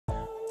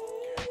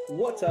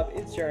What's up,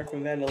 it's Jared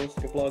from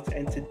Vandalistica Vlogs,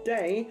 and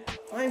today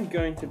I'm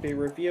going to be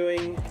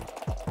reviewing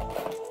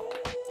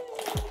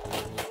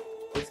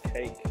this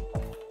cake.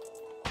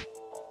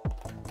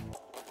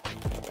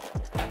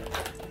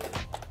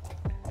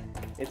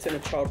 It's in a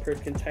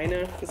childproof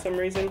container for some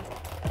reason.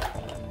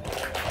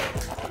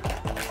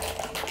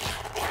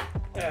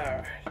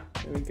 Alright,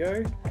 there we go.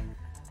 You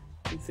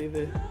can see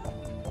the...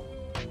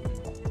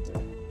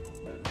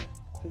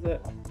 Is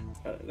that...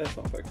 that's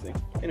not focusing.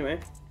 Anyway.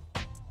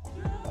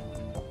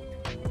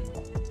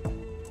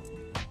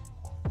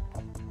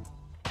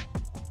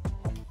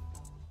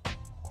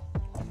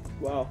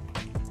 Wow.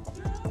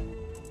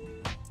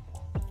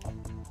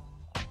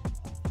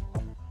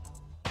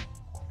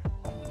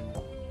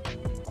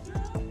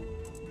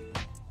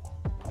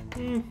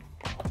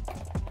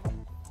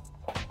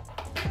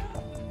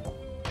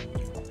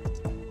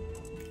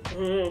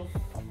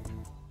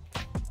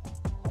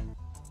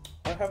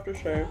 I have to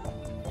say,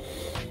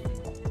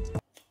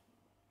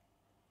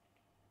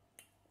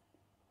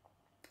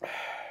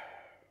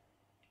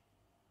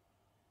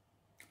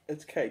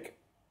 it's cake.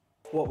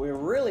 What we're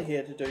really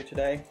here to do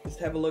today is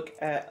to have a look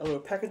at a little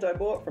package I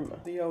bought from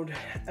the old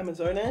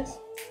Amazonas.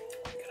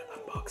 Look at an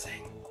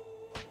unboxing.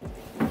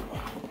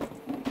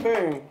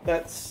 Boom!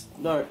 That's...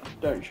 no,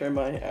 don't show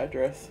my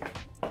address.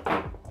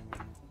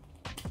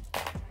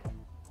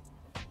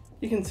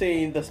 You can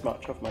see this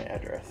much of my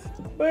address.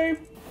 Boom!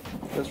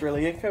 That's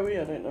really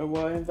echoey, I don't know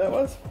why that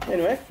was.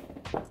 Anyway.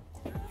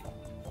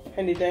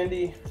 Handy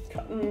dandy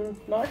cutting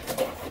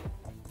knife.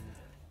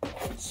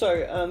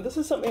 So, this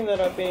is something that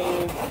I've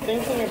been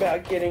thinking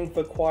about getting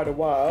for quite a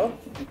while.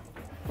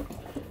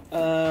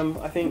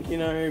 I think, you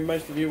know,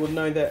 most of you will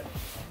know that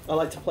I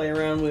like to play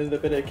around with a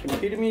bit of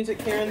computer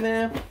music here and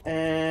there.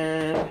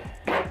 And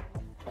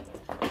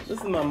this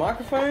is my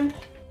microphone.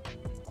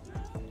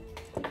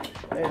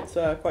 It's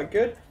quite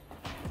good.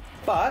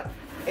 But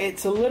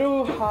it's a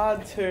little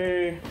hard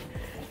to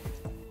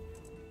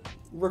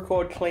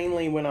record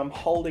cleanly when I'm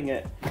holding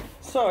it.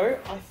 So,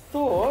 I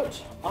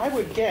thought I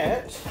would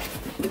get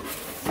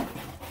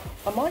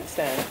a mic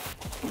stand,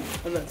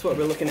 and that's what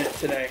we're looking at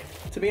today.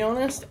 To be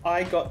honest,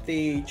 I got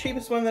the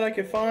cheapest one that I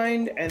could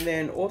find, and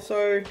then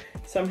also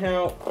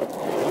somehow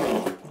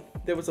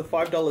there was a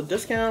 $5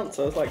 discount,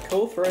 so I was like,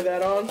 cool, throw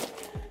that on.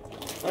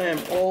 I am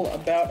all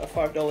about a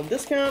 $5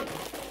 discount,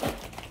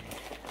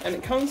 and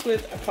it comes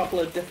with a couple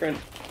of different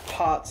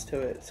parts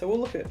to it, so we'll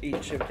look at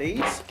each of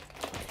these.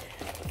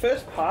 The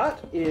first part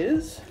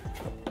is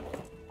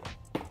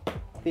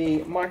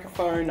the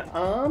microphone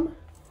arm.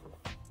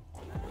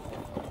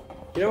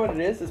 You know what it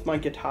is? It's my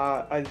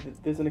guitar.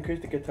 There's an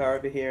acoustic guitar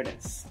over here and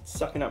it's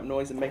sucking up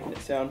noise and making it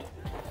sound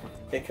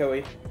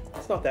echoey.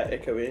 It's not that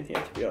echoey in here,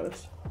 to be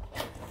honest.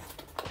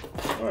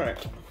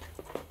 Alright.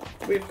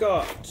 We've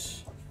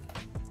got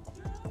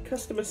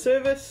customer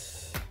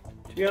service.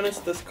 To be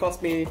honest, this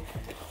cost me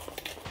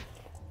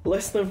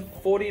less than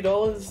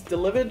 $40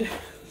 delivered.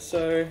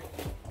 So,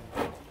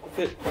 if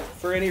it,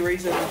 for any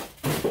reason,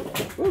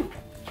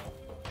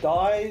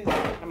 dies,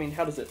 I mean,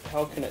 how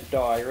can it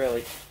die,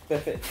 really? But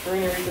if it, for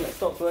any reason it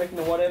stops working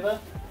or whatever,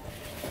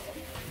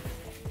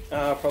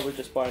 I'll probably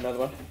just buy another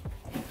one.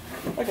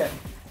 Okay,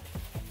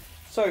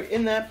 so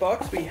in that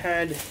box we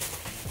had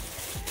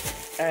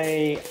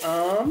a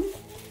arm,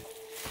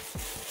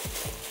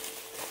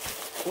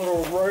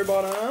 little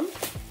robot arm.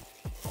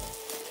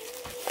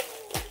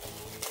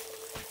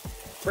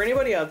 For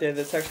anybody out there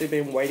that's actually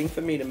been waiting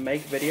for me to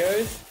make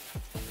videos,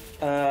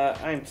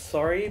 I'm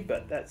sorry,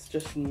 but that's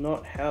just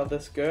not how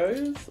this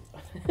goes.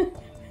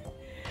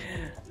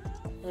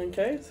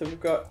 Okay, so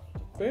we've got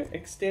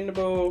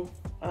extendable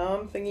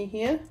arm thingy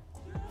here.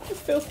 This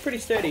feels pretty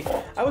sturdy.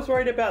 I was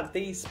worried about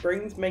these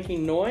springs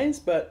making noise,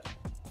 but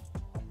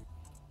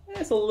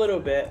it's a little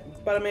bit.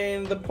 But I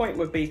mean, the point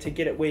would be to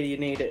get it where you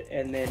need it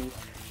and then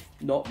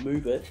not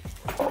move it.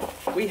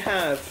 We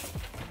have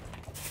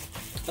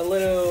a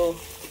little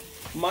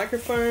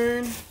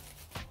microphone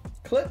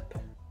clip.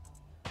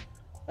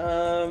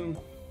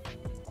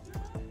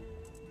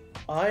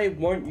 I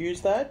won't use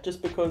that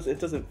just because it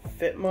doesn't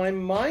fit my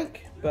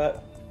mic,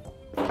 but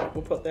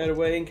we'll put that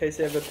away in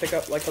case I ever pick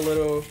up like a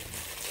little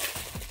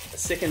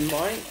second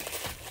mic.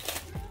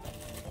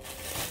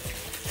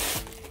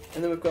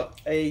 And then we've got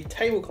a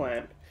table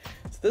clamp.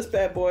 So this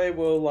bad boy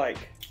will,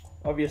 like,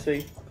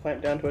 obviously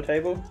clamp down to a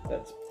table.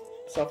 That's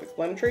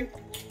self-explanatory.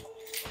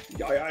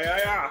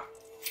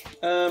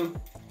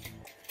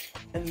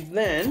 And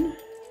then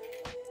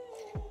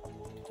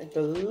I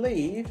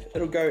believe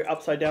it'll go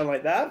upside down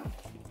like that.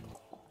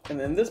 And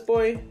then this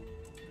boy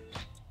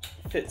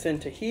fits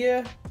into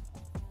here.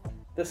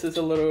 This is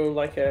a little,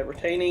 like a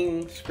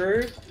retaining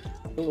screw,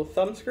 a little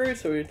thumb screw,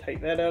 so we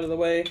take that out of the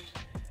way,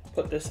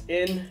 put this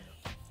in,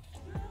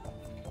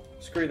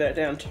 screw that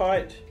down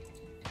tight,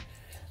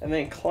 and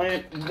then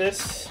clamp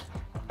this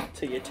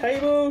to your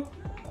table,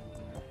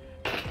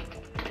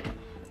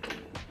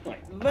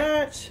 like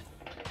that,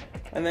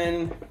 and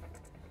then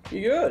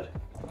you're good.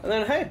 And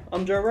then, hey,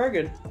 I'm Joe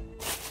Rogan.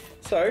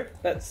 So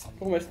that's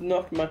almost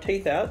knocked my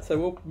teeth out, so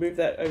we'll move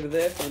that over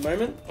there for a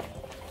moment.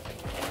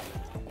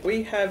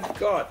 we have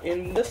got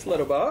in this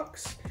little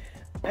box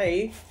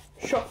a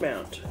shock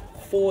mount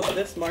for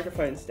this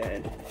microphone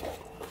stand.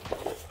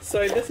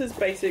 So this is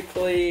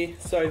basically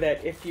so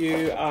that if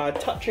you are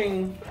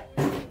touching,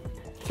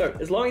 so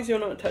as long as you're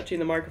not touching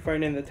the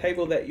microphone and the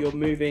table that you're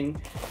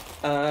moving,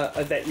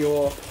 that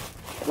you're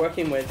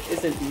working with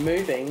isn't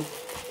moving,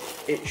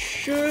 it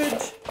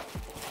should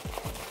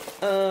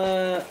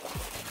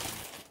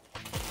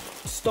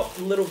stop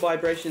little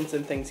vibrations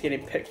and things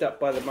getting picked up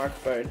by the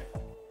microphone.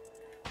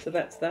 So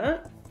that's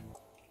that.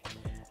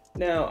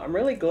 Now, I'm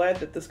really glad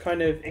that this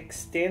kind of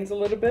extends a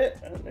little bit.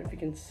 I don't know if you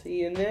can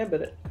see in there,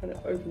 but it kind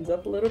of opens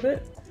up a little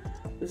bit.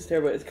 This is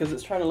terrible. It's because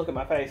it's trying to look at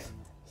my face.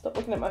 Stop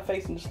looking at my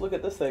face and just look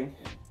at this thing.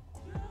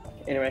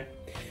 Anyway,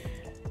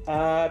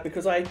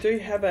 because I do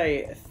have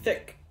a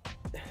thick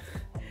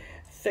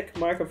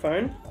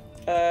microphone,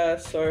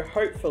 so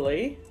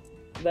hopefully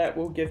that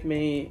will give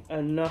me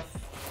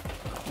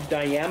enough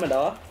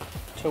diameter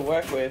to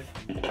work with.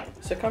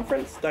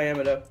 Circumference,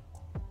 diameter.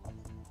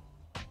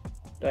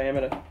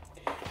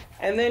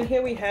 And then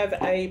here we have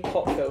a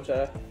pop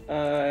filter.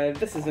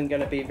 This isn't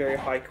going to be very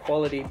high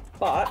quality,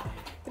 but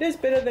it is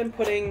better than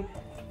putting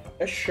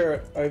a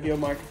shirt over your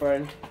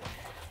microphone.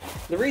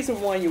 The reason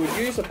why you would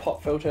use a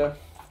pop filter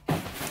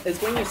is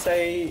when you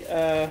say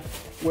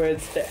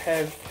words that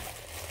have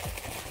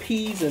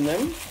P's in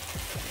them,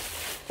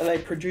 and they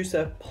produce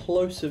a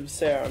plosive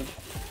sound.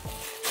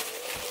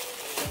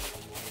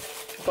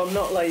 If I'm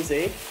not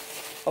lazy,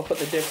 I'll put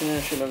the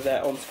definition of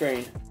that on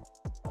screen.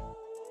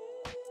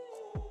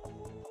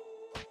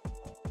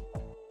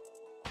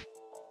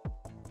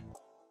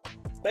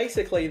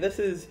 Basically, this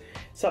is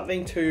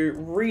something to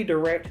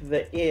redirect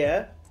the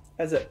air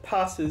as it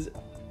passes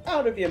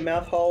out of your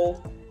mouth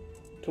hole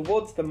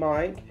towards the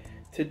mic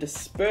to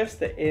disperse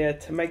the air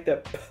to make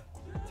that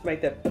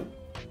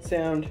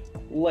sound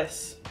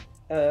less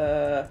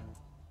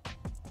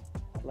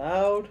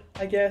loud,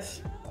 I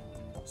guess.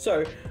 So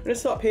I'm going to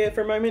stop here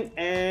for a moment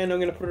and I'm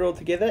going to put it all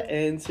together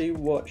and see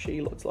what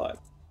she looks like.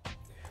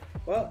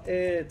 Well,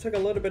 it took a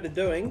little bit of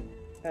doing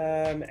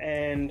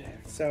and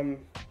some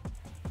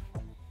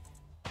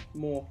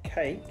more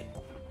cake,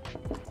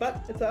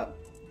 but it's up.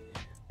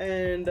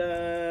 And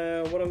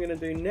what I'm going to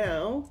do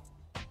now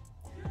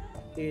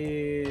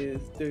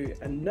is do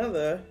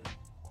another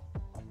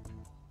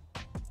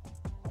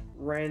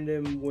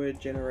random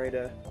word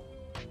generator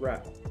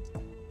rap.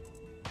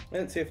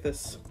 Let's see if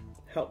this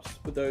helps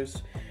with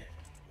those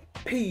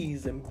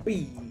P's and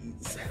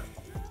B's.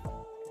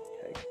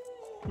 Okay.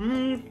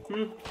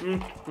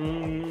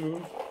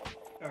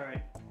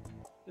 Alright,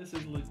 this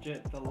is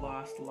legit the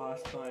last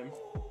time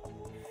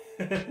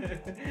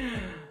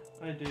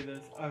I do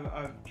this.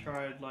 I've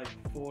tried like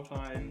 4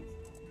 times.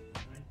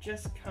 I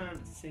just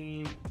can't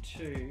seem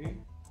to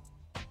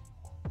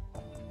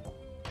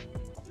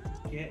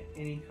get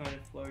any kind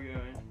of flow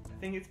going. I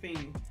think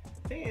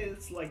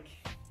it's like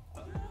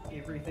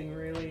everything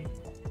really.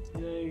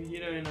 You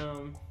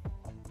know,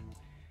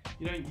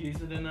 you don't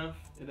use it enough,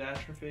 it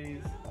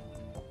atrophies.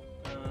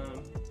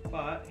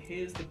 But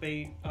here's the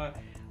beat. I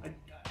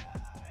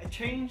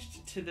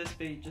changed to this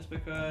beat just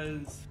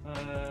because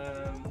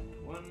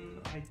one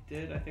I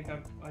think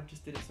I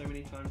just did it so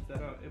many times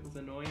that it was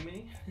annoying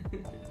me.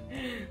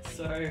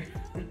 So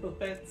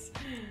let's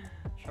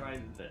try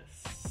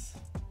this.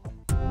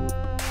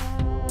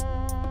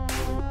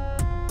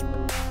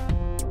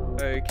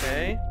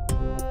 Okay.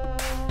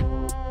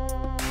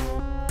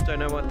 Don't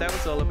know what that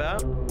was all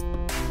about.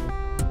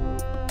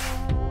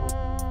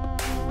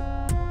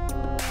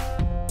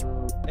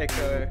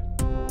 Echo.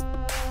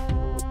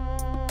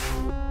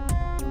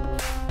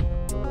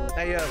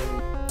 Hey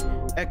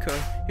Echo,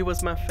 he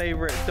was my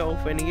favorite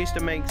dolphin. He used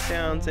to make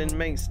sounds and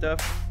make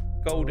stuff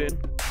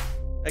golden,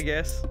 I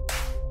guess.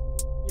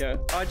 Yeah,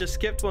 I just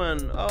skipped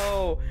one.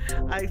 Oh,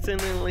 I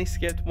accidentally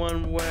skipped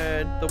one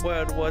word. The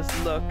word was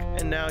look,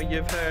 and now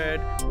you've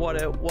heard what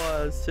it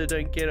was, so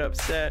don't get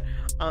upset.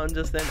 I'm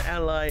just an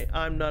ally,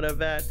 I'm not a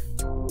vet.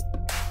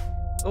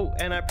 Oh,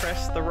 and I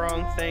pressed the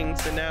wrong thing,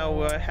 so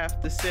now I have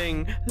to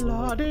sing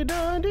la di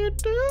da di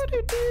da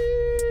di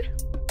di.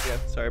 Yeah,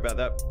 sorry about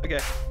that. Okay.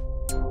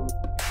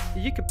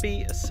 You could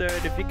be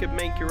assertive, you could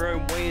make your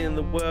own way in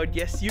the world.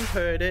 Yes, you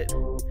heard it.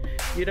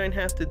 You don't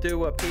have to do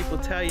what people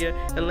tell you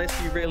unless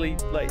you really,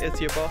 like, it's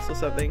your boss or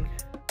something.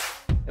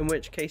 In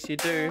which case you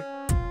do.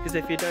 Because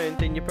if you don't,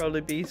 then you'll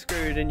probably be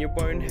screwed and you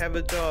won't have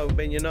a job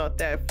and you're not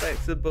that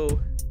flexible.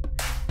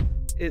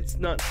 It's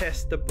not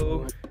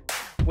testable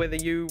whether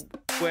you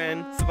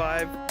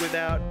survive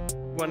without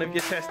one of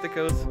your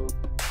testicles.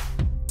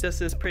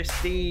 This is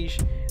prestige.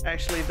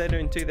 Actually, they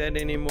don't do that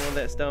anymore.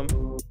 That's dumb.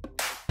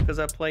 Because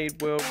I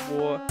played World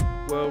War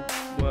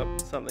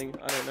something.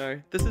 I don't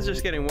know. This is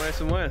just getting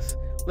worse and worse.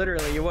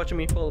 Literally, you're watching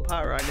me fall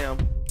apart right now.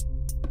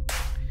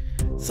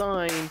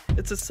 Sign.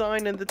 It's a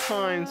sign of the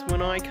times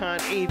when I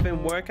can't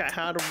even work out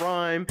how to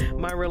rhyme.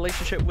 My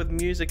relationship with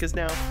music is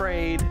now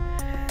frayed.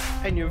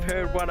 And you've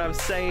heard what I've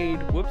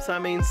said. Whoops, I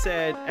mean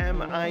said.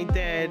 Am I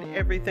dead?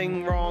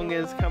 Everything wrong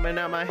is coming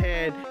out my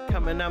head,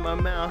 coming out my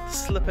mouth,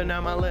 slipping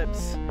out my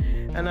lips.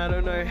 and I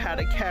don't know how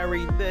to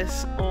carry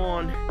this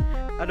on.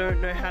 I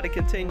don't know how to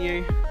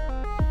continue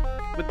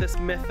with this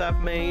myth I've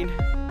made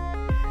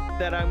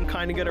that I'm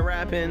kind of good at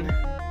rapping.